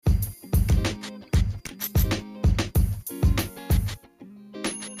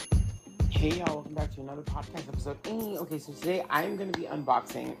Hey y'all, welcome back to another podcast episode. Okay, so today I'm going to be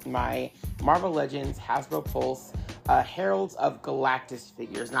unboxing my Marvel Legends Hasbro Pulse Heralds of Galactus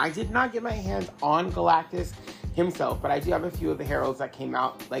figures. Now, I did not get my hands on Galactus himself, but I do have a few of the Heralds that came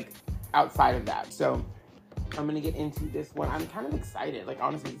out, like, outside of that. So, I'm going to get into this one. I'm kind of excited. Like,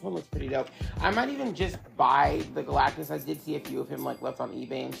 honestly, this one looks pretty dope. I might even just buy the Galactus. I did see a few of him, like, left on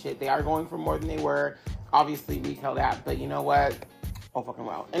eBay and shit. They are going for more than they were. Obviously, retail that, but you know what? Oh, fucking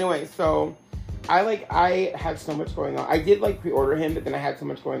wow. Anyway, so I had so much going on. I did pre-order him, but then I had so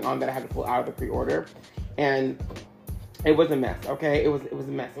much going on that I had to pull out of the pre-order, and it was a mess. Okay, it was a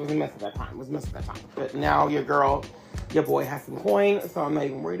mess. It was a mess at that time. But now your boy has some coin, so I'm not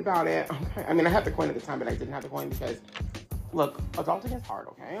even worried about it. Okay, I mean I had the coin at the time, but I didn't have the coin because look, adulting is hard.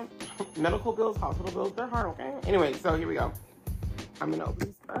 Okay, medical bills, hospital bills, they're hard. Okay. Anyway, so here we go. I'm gonna open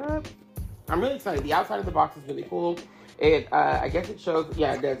this up. I'm really excited. The outside of the box is really cool. I guess it shows,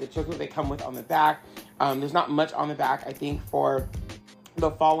 yeah, it does. It shows what they come with on the back. There's not much on the back. I think for the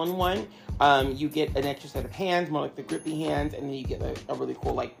Fallen one, you get an extra set of hands, more like the grippy hands, and then you get a really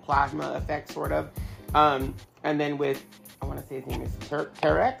cool, plasma effect, sort of. And then with, I want to say his name is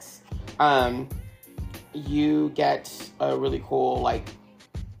Terex, you get a really cool,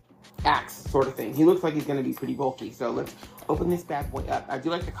 axe sort of thing. He looks like he's going to be pretty bulky, so let's open this bad boy up. I do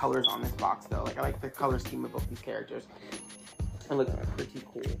like the colors on this box, though. I like the color scheme of both these characters. It looks pretty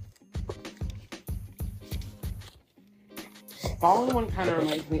cool. Fallen one kind of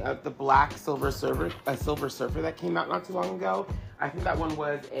reminds me of the black Silver Surfer that came out not too long ago. I think that one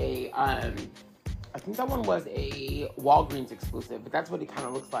was a Walgreens exclusive, but that's what it kind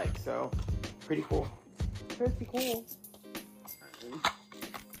of looks like. So pretty cool. Pretty cool.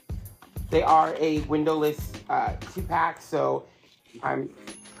 They are a windowless 2-pack, so I'm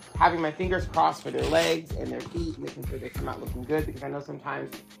having my fingers crossed for their legs and their feet, making sure they come out looking good, because I know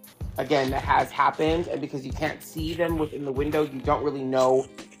sometimes, again, that has happened, and because you can't see them within the window, you don't really know.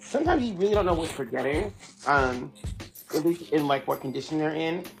 Sometimes you really don't know what you're getting, at least in what condition they're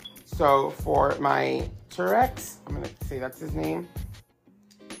in. So for my T-Rex, I'm gonna say that's his name.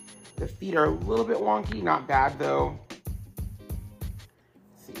 The feet are a little bit wonky, not bad though.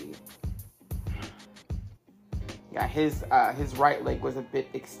 Yeah, his right leg was a bit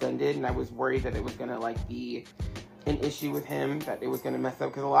extended, and I was worried that it was gonna be an issue with him, that it was gonna mess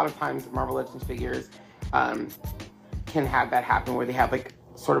up, because a lot of times Marvel Legends figures can have that happen where they have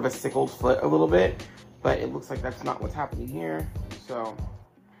sort of a sickled foot a little bit, but it looks like that's not what's happening here. So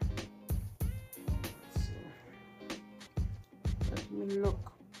let me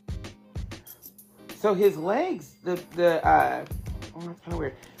look. So his legs, oh, that's kind of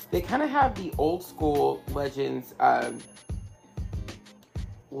weird. They kind of have the old school Legends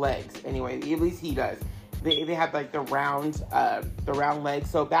legs. Anyway, at least he does. They have the round legs.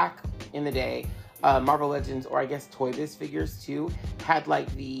 So back in the day, Marvel Legends, or I guess Toy Biz figures too, had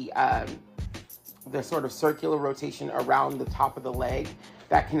the sort of circular rotation around the top of the leg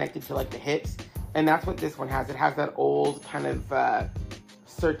that connected to the hips, and that's what this one has. It has that old kind of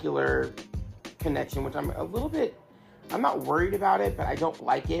circular connection, which I'm not worried about it, but I don't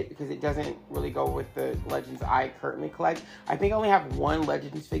like it because it doesn't really go with the Legends I currently collect. I think I only have one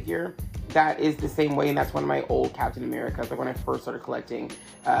Legends figure that is the same way, and that's one of my old Captain Americas. When I first started collecting,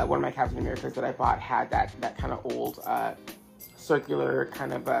 one of my Captain Americas that I bought had that kind of old circular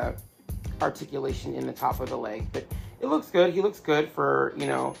kind of articulation in the top of the leg. But it looks good. He looks good for,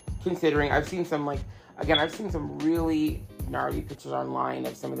 considering. I've seen some I've seen some really gnarly pictures online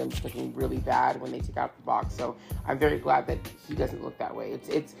of some of them looking really bad when they took out the box. So I'm very glad that he doesn't look that way.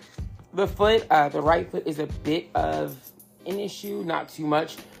 It's the foot, the right foot is a bit of an issue, not too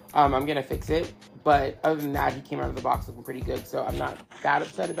much. I'm gonna fix it, but other than that, he came out of the box looking pretty good. So I'm not that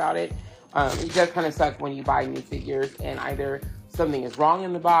upset about it. It does kind of suck when you buy new figures and either something is wrong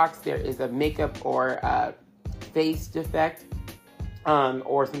in the box, there is a makeup or face defect,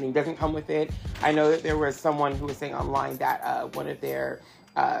 or something doesn't come with it. I know that there was someone who was saying online that one of their,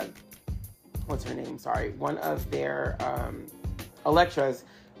 what's her name? Sorry. One of their Electras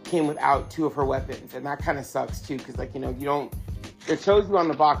came without 2 of her weapons. And that kind of sucks too, because you don't, it shows you on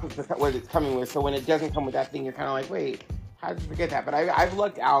the box what it's coming with. So when it doesn't come with that thing, you're kind of like, wait, how did you forget that? But I've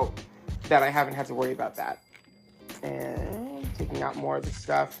lucked out that I haven't had to worry about that. And taking out more of the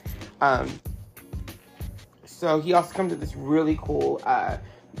stuff. So he also comes with this really cool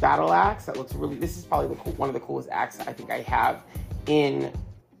battle axe that looks really, this is probably one of the coolest axes I think I have in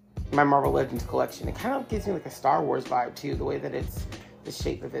my Marvel Legends collection. It kind of gives me a Star Wars vibe too, the way that it's, the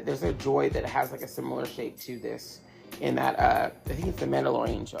shape of it. There's a droid that has a similar shape to this in that, I think it's the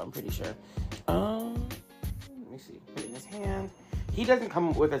Mandalorian show, I'm pretty sure. Let me see, put it in his hand. He doesn't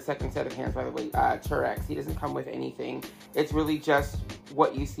come with a second set of hands, by the way, Turex. He doesn't come with anything. It's really just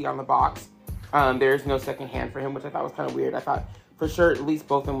what you see on the box. There's no second hand for him, which I thought was kind of weird. I thought for sure at least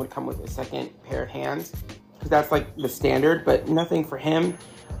both of them would come with a second pair of hands, because that's like the standard, but nothing for him.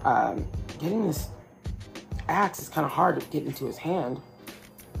 Getting this axe is kind of hard to get into his hand.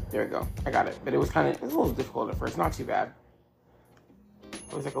 There we go. I got it. But it was a little difficult at first. Not too bad.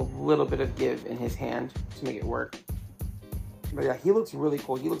 It was like a little bit of give in his hand to make it work. But yeah, he looks really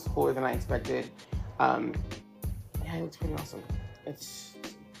cool. He looks cooler than I expected. Yeah, he looks pretty awesome.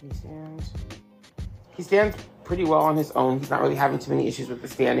 He stands pretty well on his own. He's not really having too many issues with the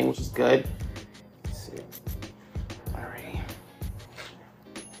standing, which is good. Let's see. Alrighty.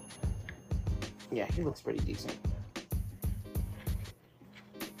 Yeah, he looks pretty decent.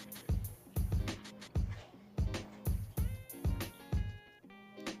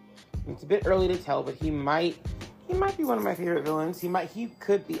 It's a bit early to tell, but he might be one of my favorite villains. He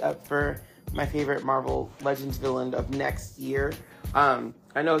could be up for my favorite Marvel Legends villain of next year.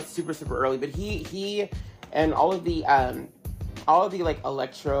 I know it's super early, but he and all of the like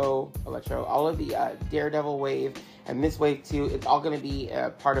Electro, all of the Daredevil wave and this wave too, it's all going to be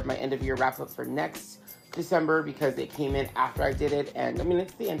part of my end of year wrap up for next December, because it came in after I did it, and I mean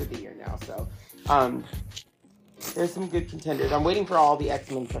it's the end of the year now, so there's some good contenders. I'm waiting for all the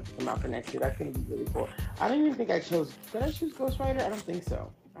X-Men stuff to come out for next year. That's going to be really cool. I don't even think did I choose Ghost Rider? I don't think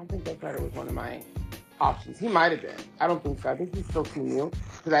so. I don't think Ghost Rider was one of my options. He might have been. I don't think so. I think he's still too new,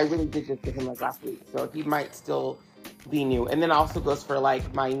 because I really did just get him like last week. So he might still be new. And then also goes for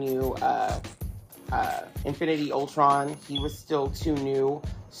like my new Infinity Ultron. He was still too new.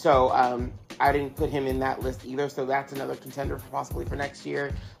 So I didn't put him in that list either. So that's another contender for possibly for next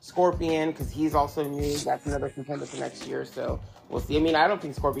year. Scorpion, because he's also new. That's another contender for next year. So we'll see. I mean, I don't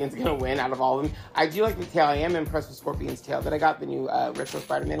think Scorpion's going to win out of all of them. I do like the tail. I am impressed with Scorpion's tail. But I got the new Retro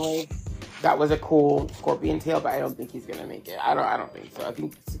Spider-Man wave. That was a cool Scorpion tail, but I don't think he's going to make it. I don't think so. I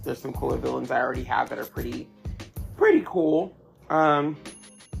think there's some cooler villains I already have that are pretty cool. Now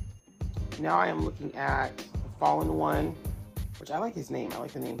I am looking at the Fallen One, which I like his name. I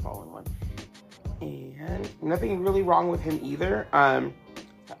like the name Fallen One. And nothing really wrong with him either. Got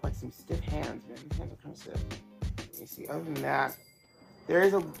like some stiff hands, man. His hands are kind of stiff. Let me see. Other than that, there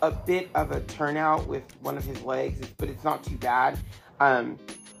is a bit of a turnout with one of his legs, but it's not too bad. I've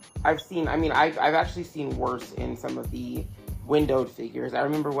actually seen worse in some of the windowed figures. I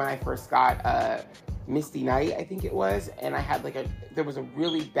remember when I first got Misty Knight, I think it was, and I had like she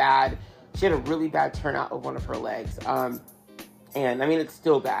had a really bad turnout of one of her legs. And I mean, it's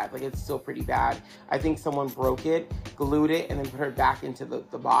still bad. Like, it's still pretty bad. I think someone broke it, glued it, and then put her back into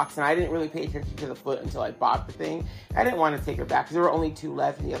the box. And I didn't really pay attention to the foot until I bought the thing. I didn't want to take her back because there were only 2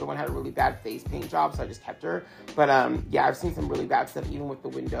 left, and the other one had a really bad face paint job, so I just kept her. But yeah, I've seen some really bad stuff, even with the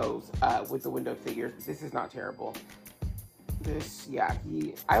windows, with the window figures. This is not terrible.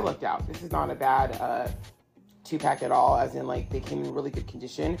 I lucked out. This is not a bad 2-pack at all, as in like they came in really good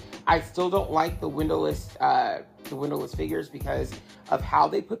condition. I still don't like the windowless figures because of how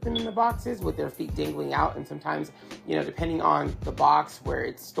they put them in the boxes with their feet dangling out, and sometimes, you know, depending on the box where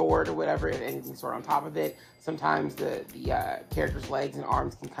it's stored or whatever, if anything's stored on top of it, sometimes the character's legs and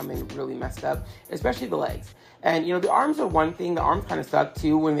arms can come in really messed up, especially the legs. And you know, the arms are one thing. The arms kind of suck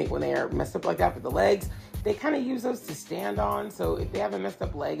too when they are messed up like that, but the legs, they kind of use those to stand on. So if they have a messed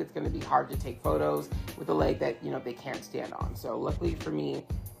up leg, it's going to be hard to take photos with a leg that, you know, they can't stand on. So luckily for me,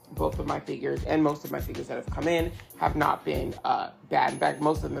 both of my figures and most of my figures that have come in have not been bad. In fact,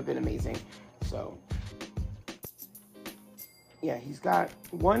 most of them have been amazing. So yeah, he's got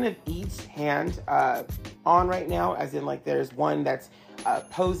one of each hand on right now, as in like there's one that's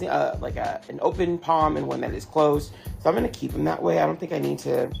posing like an open palm and one that is closed. So I'm going to keep him that way. I don't think I need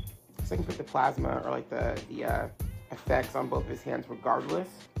to, because I can put the plasma or like the effects on both of his hands regardless.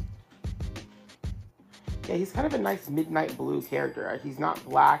 Yeah, he's kind of a nice midnight blue character. He's not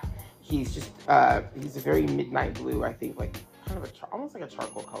black. He's just, he's a very midnight blue, I think, like kind of almost like a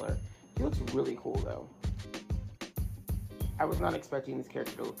charcoal color. He looks really cool though. I was not expecting this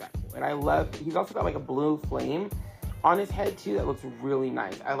character to look that cool. And I love, he's also got like a blue flame on his head too. That looks really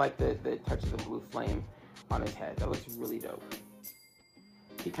nice. I like the touch of the blue flame on his head. That looks really dope.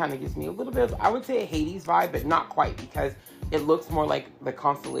 He kind of gives me a little bit of, I would say, a Hades vibe, but not quite, because it looks more like the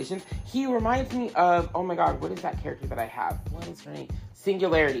constellations. He reminds me of, oh my god, what is that character that I have? What is her name?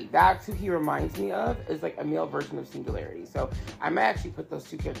 Singularity. That's who he reminds me of, is like a male version of Singularity. So I might actually put those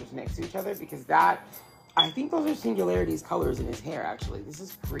two characters next to each other, because that I think those are Singularity's colors in his hair, actually. This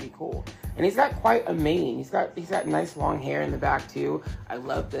is pretty cool. And he's got quite a mane. He's got nice long hair in the back, too. I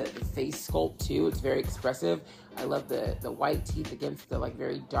love the face sculpt, too. It's very expressive. I love the white teeth against the, like,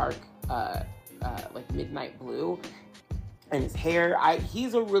 very dark, like, midnight blue. And his hair, I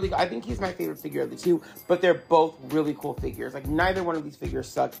think he's my favorite figure of the two, but they're both really cool figures. Like, neither one of these figures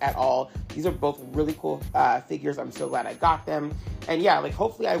suck at all. These are both really cool figures. I'm so glad I got them. And yeah, like,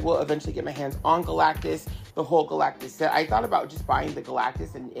 hopefully I will eventually get my hands on Galactus, the whole Galactus set. I thought about just buying the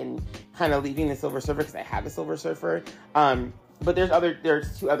Galactus and kind of leaving the Silver Surfer because I have a Silver Surfer. But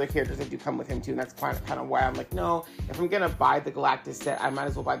there's two other characters that do come with him too, and that's kind of why I'm like, no, if I'm gonna buy the Galactus set, I might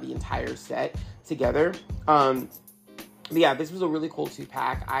as well buy the entire set together. But yeah, this was a really cool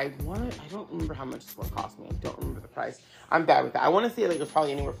 2-pack. I don't remember how much this one cost me. I don't remember the price. I'm bad with that. I want to say like it was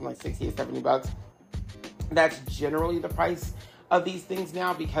probably anywhere from like 60 to $70. That's generally the price of these things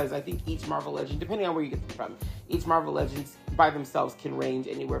now, because I think each Marvel Legend, depending on where you get them from, each Marvel Legends by themselves can range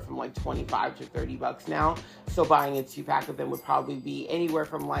anywhere from like 25 to $30 now. So buying a 2-pack of them would probably be anywhere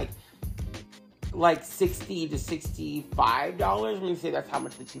from like $60 to $65. I'm going to say that's how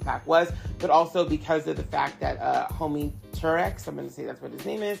much the 2-pack was, but also because of the fact that homie Turex, I'm going to say that's what his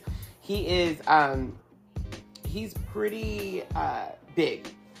name is, he is, he's pretty big.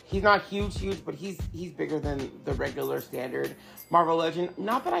 He's not huge, but he's bigger than the regular standard Marvel Legend.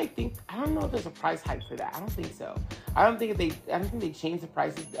 Not that I don't know if there's a price hike for that. I don't think so. I don't think they change the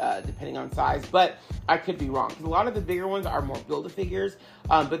prices depending on size, but I could be wrong. Because a lot of the bigger ones are more Build-A-Figures.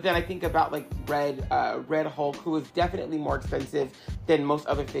 But then I think about like Red Hulk, who is definitely more expensive than most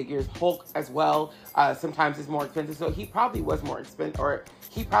other figures. Hulk as well, sometimes is more expensive. So he probably was more expensive, or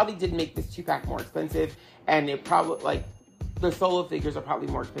he probably did make this 2-pack more expensive. And it probably, like, the solo figures are probably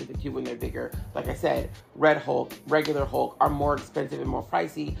more expensive too when they're bigger. Like I said, Red Hulk, regular Hulk are more expensive and more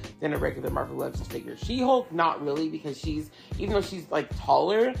pricey than a regular Marvel Legends figure. She-Hulk, not really, because even though she's like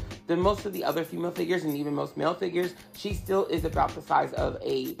taller than most of the other female figures and even most male figures, she still is about the size of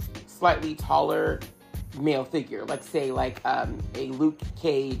a slightly taller male figure. Like say like a Luke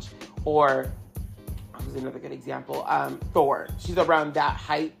Cage, or what was another good example? Thor. She's around that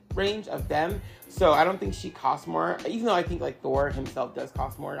height range of them. So I don't think she costs more, even though I think like Thor himself does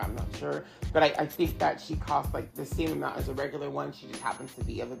cost more. I'm not sure, but I think that she costs like the same amount as a regular one. She just happens to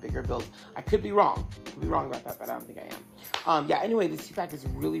be of a bigger build. I could be wrong. About that, but I don't think I am. Yeah, anyway, this 2-pack is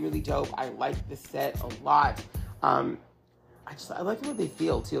really, really dope. I like this set a lot. I like the way they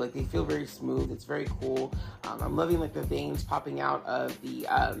feel too. Like, they feel very smooth. It's very cool. I'm loving like the veins popping out of the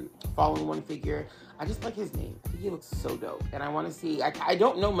Fallen One figure. I just like his name. I think he looks so dope. And I want to see, I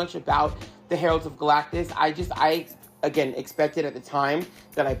don't know much about the Heralds of Galactus. I again, expected at the time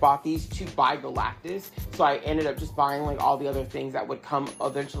that I bought these to buy Galactus. So I ended up just buying like all the other things that would come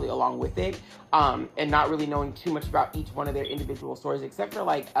eventually along with it. And not really knowing too much about each one of their individual stories, except for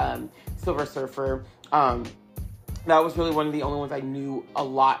like Silver Surfer. That was really one of the only ones I knew a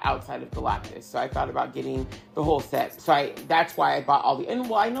lot outside of Galactus. So I thought about getting the whole set. So that's why I bought all the, and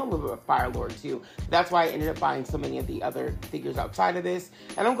well, I know a little bit of Fire Lord too. That's why I ended up buying so many of the other figures outside of this.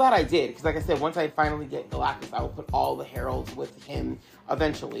 And I'm glad I did, because like I said, once I finally get Galactus, I will put all the Heralds with him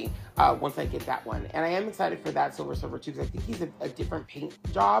eventually, once I get that one. And I am excited for that Silver Surfer too, because I think he's a different paint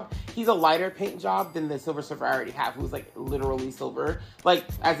job. He's a lighter paint job than the Silver Surfer I already have, who's like literally silver. Like,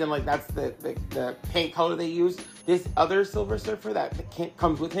 as in like, that's the paint color they use. This other Silver Surfer that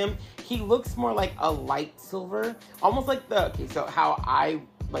comes with him, he looks more like a light silver. Almost like so how I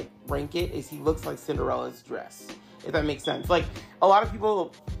like rank it is he looks like Cinderella's dress, if that makes sense. Like, a lot of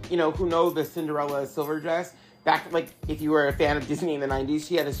people, you know, who know the Cinderella silver dress, back, like, if you were a fan of Disney in the 90s,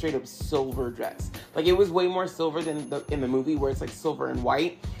 she had a straight up silver dress. Like, it was way more silver than in the movie, where it's like silver and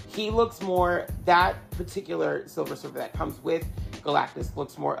white. He looks more, that particular Silver Surfer that comes with Galactus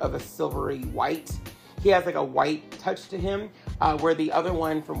looks more of a silvery white. He has like a white touch to him, where the other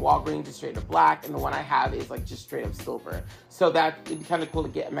one from Walgreens is straight up black, and the one I have is like just straight up silver. So that it'd be kind of cool to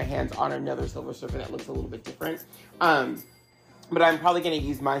get my hands on another Silver Surfer that looks a little bit different. But I'm probably going to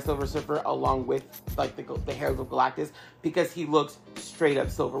use my Silver Surfer along with like the Heralds of Galactus, because he looks straight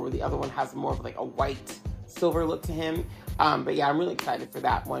up silver, where the other one has more of like a white silver look to him. But yeah, I'm really excited for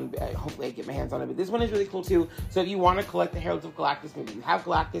that one. Hopefully I get my hands on it. But this one is really cool too. So if you want to collect the Heralds of Galactus, maybe you have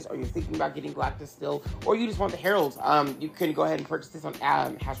Galactus, or you're thinking about getting Galactus still, or you just want the Heralds, you can go ahead and purchase this on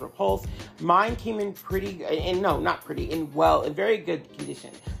Hasbro Pulse. Mine came in pretty, and no, not pretty, in very good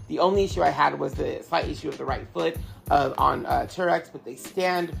condition. The only issue I had was the slight issue of the right foot on Turex, but they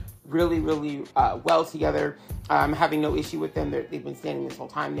stand really, really well together. I'm having no issue with them. They've been standing this whole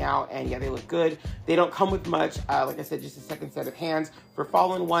time now, and yeah, they look good. They don't come with much. Like I said, just a second set of hands for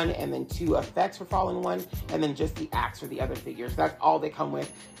Fallen One, and then 2 effects for Fallen One, and then just the axe for the other figures. That's all they come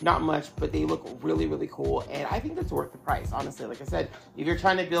with. Not much, but they look really, really cool, and I think that's worth the price, honestly. Like I said, if you're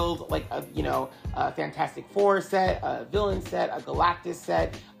trying to build like a, a Fantastic Four set, a villain set, a Galactus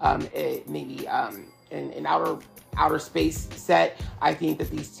set, maybe an outer space set, I think that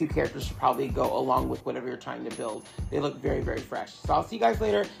these 2 characters should probably go along with whatever you're trying to build. They look very, very fresh. So I'll see you guys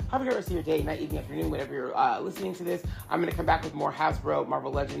later. Have a great rest of your day, night, evening, afternoon, whenever you're listening to this. I'm going to come back with more Hasbro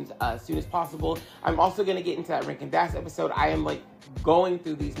Marvel Legends as soon as possible. I'm also going to get into that Rankin Bass episode. I am like going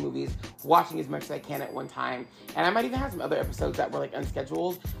through these movies, watching as much as I can at one time. And I might even have some other episodes that were like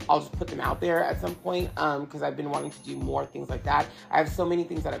unscheduled. I'll just put them out there at some point because I've been wanting to do more things like that. I have so many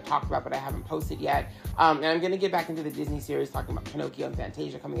things that I've talked about but I haven't posted yet. And I'm going to get back into the Disney series, talking about Pinocchio and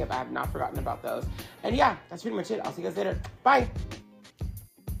Fantasia coming up. I have not forgotten about those. And yeah, that's pretty much it. I'll see you guys later. Bye!